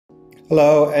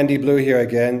Hello, Andy Blue here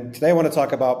again. Today I want to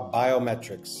talk about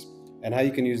biometrics and how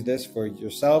you can use this for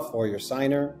yourself or your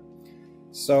signer.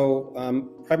 So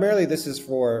primarily this is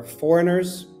for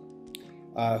foreigners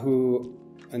who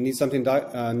need something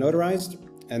notarized,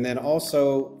 and then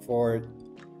also for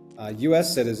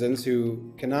US citizens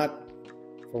who cannot,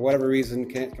 for whatever reason,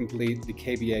 can't complete the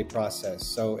KBA process.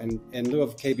 So in lieu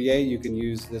of KBA, you can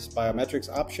use this biometrics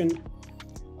option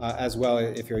as well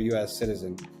if you're a US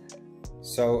citizen.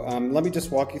 So let me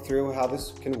just walk you through how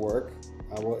this can work.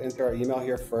 We'll enter our email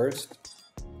here first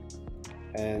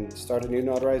and start a new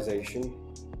notarization.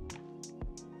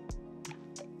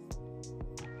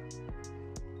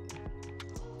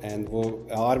 And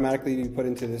we'll automatically be put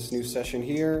into this new session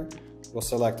here. We'll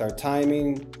select our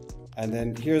timing, and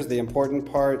then here's the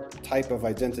important part: type of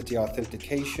identity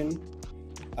authentication.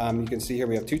 You can see here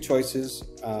we have two choices: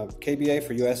 KBA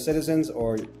for US citizens,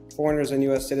 or foreigners and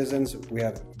US citizens, we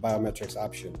have biometrics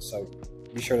option. So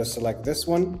be sure to select this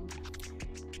one.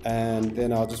 And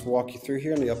then I'll just walk you through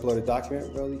here. Let me upload a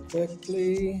document really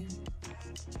quickly.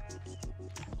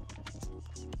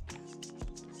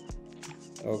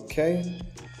 Okay,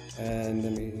 and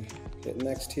let me hit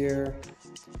next here.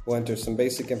 We'll enter some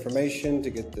basic information to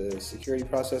get the security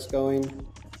process going,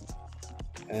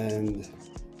 and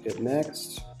hit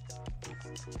next.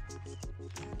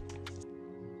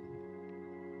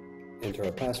 Enter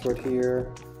our password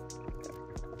here.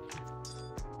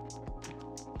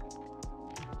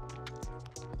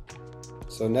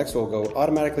 So next we'll go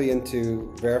automatically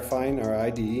into verifying our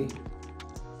ID.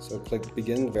 So click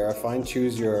begin verifying,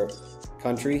 choose your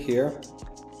country here,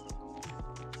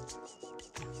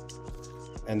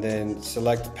 and then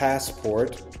select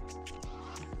passport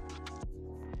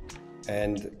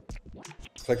and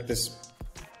click this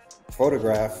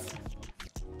photograph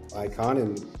icon,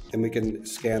 and then we can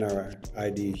scan our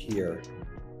ID here.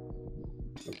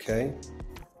 Okay.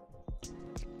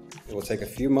 It will take a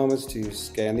few moments to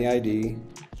scan the ID.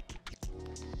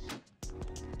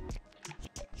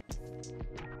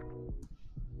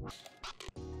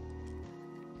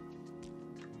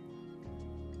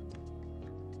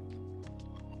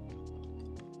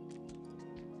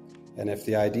 And if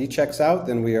the ID checks out,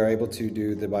 then we are able to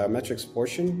do the biometrics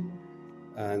portion.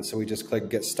 And so we just click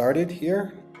Get Started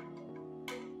here.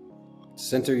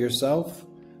 Center yourself,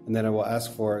 and then it will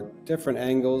ask for different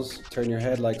angles. Turn your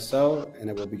head like so, and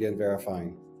it will begin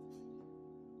verifying.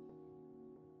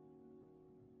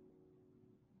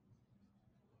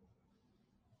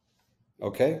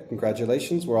 Okay,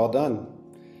 congratulations, we're all done.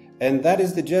 And that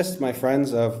is the gist, my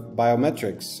friends, of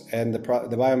biometrics and the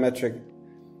biometric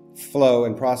flow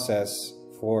and process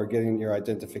for getting your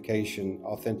identification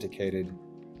authenticated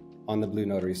on the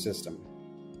BlueNotary system.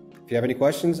 If you have any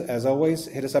questions, as always,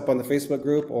 hit us up on the Facebook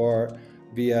group or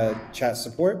via chat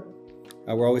support.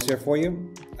 We're always here for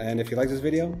you. And if you like this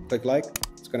video, click like.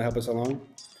 It's going to help us along.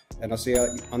 And I'll see you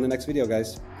on the next video,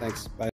 guys. Thanks. Bye.